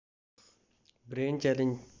Brain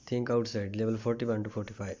challenge, think outside, level 41 to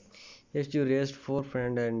 45. If you raised four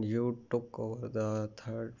friends and you took over the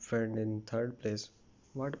third friend in third place,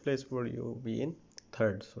 what place would you be in?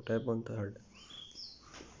 Third. So tap on third.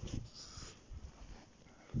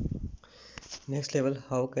 Next level,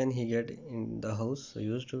 how can he get in the house? So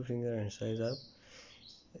use two finger and size up.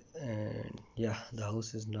 And yeah, the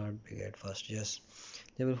house is not big at first. Yes.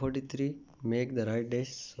 Level 43, make the right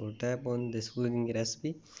dish. So tap on this cooking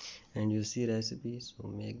recipe and you see recipe. So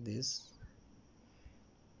make this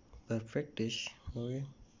perfect dish. Okay.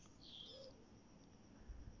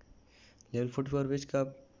 Level 44, which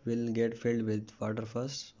cup will get filled with water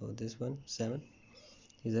first? So this one, 7.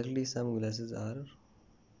 Exactly, some glasses are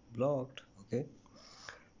blocked. Okay.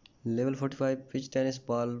 Level 45, which tennis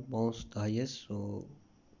ball bounced the highest? So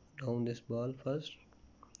down this ball first.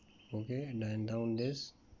 Okay, and then down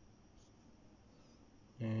this.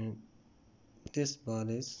 And this ball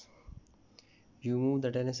is, you move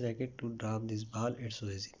the tennis racket to drop this ball. It's so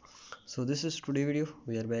easy. So this is today video.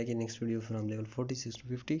 We are back in next video from level 46 to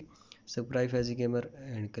 50. Subscribe Fazie Gamer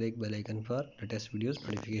and click bell icon for latest videos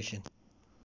notification.